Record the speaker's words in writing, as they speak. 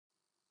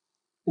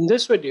In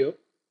this video,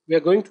 we are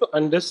going to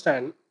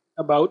understand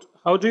about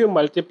how do you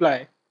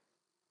multiply,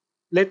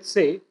 let's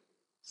say,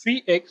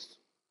 3x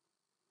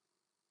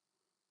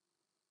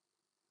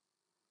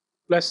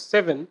plus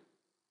 7,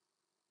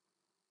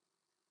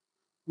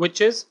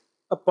 which is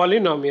a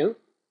polynomial,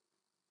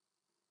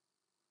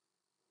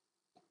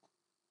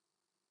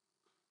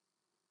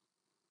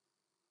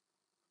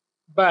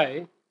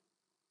 by,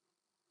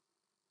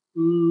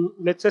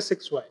 let's say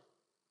 6y,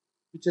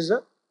 which is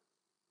a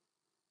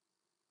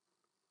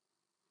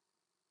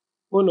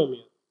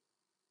monomial.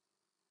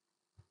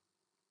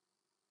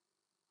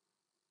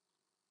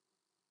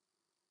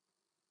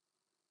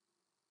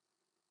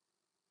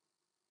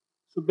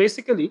 So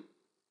basically,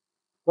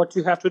 what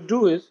you have to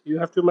do is you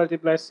have to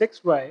multiply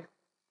 6y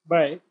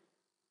by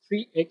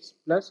 3x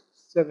plus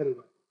 7y.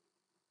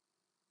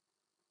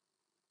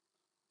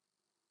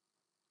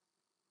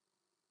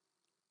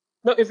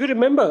 Now, if you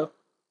remember,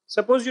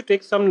 suppose you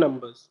take some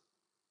numbers.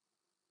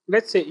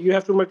 Let's say you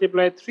have to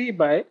multiply 3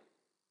 by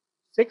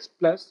 6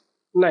 plus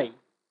 9.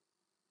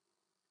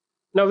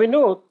 Now we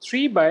know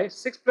 3 by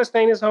 6 plus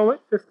 9 is how much?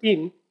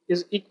 15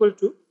 is equal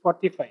to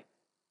 45.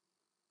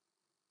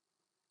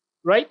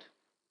 Right?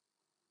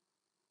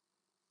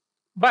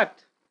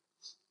 But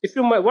if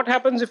you, what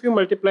happens if you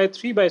multiply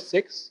 3 by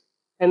 6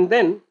 and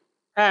then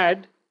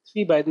add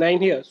 3 by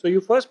 9 here? So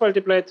you first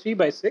multiply 3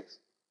 by 6,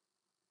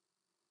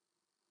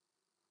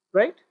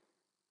 right?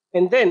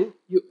 And then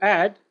you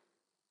add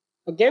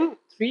again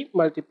 3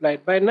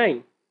 multiplied by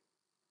 9.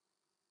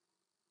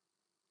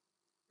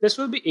 This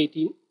will be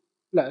 18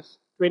 plus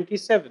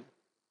 27,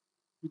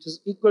 which is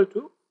equal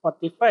to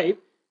 45,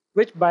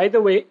 which by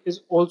the way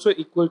is also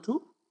equal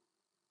to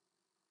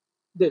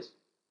this.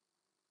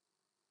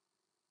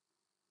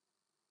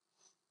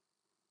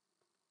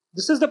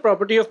 This is the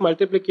property of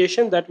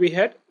multiplication that we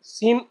had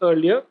seen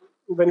earlier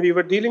when we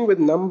were dealing with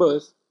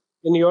numbers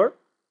in your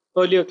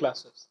earlier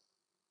classes.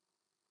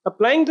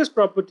 Applying this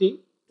property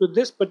to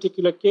this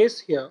particular case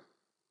here,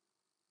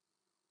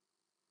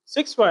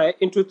 6y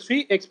into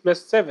 3x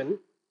plus 7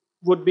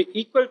 would be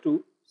equal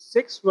to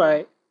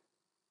 6y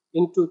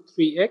into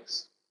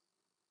 3x.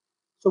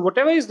 So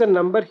whatever is the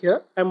number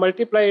here, I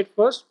multiply it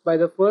first by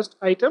the first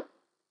item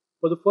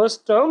or the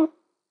first term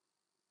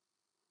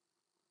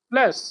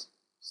plus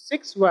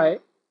 6y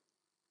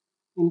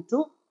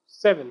into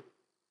 7.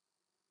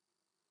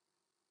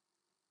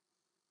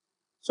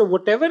 So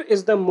whatever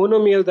is the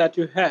monomial that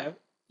you have,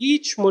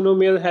 each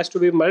monomial has to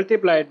be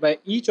multiplied by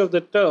each of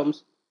the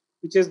terms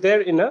which is there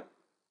in a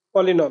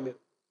polynomial.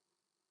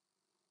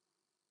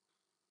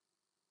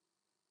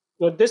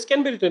 Now this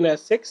can be written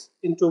as 6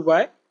 into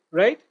y,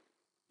 right,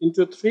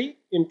 into 3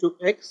 into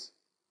x.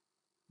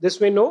 This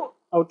we know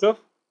out of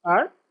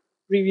our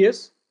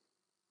previous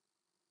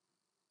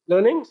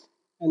learnings.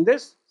 And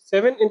this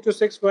 7 into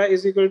 6y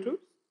is equal to,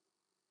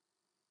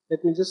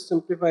 let me just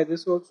simplify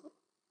this also,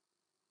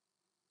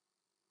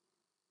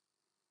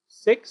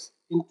 6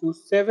 into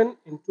 7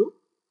 into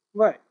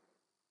y.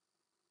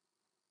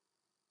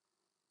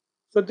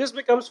 So this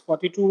becomes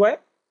 42y,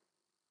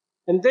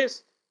 and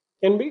this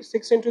can be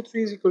 6 into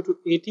 3 is equal to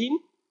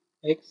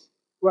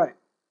 18xy.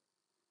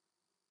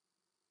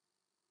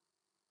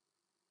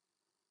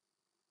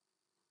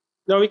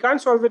 Now we can't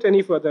solve it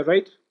any further,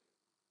 right?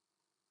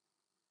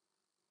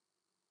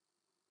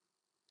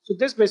 So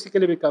this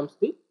basically becomes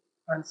the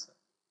answer.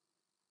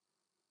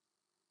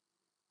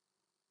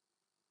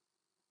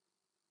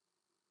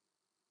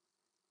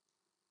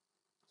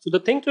 So the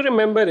thing to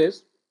remember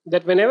is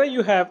that whenever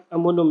you have a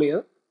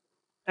monomial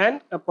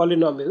and a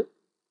polynomial,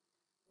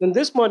 then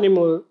this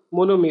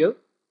monomial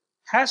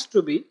has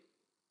to be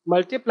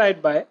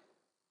multiplied by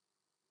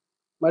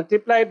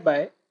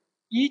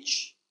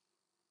each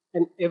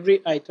and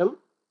every item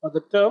or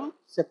the term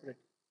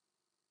separately.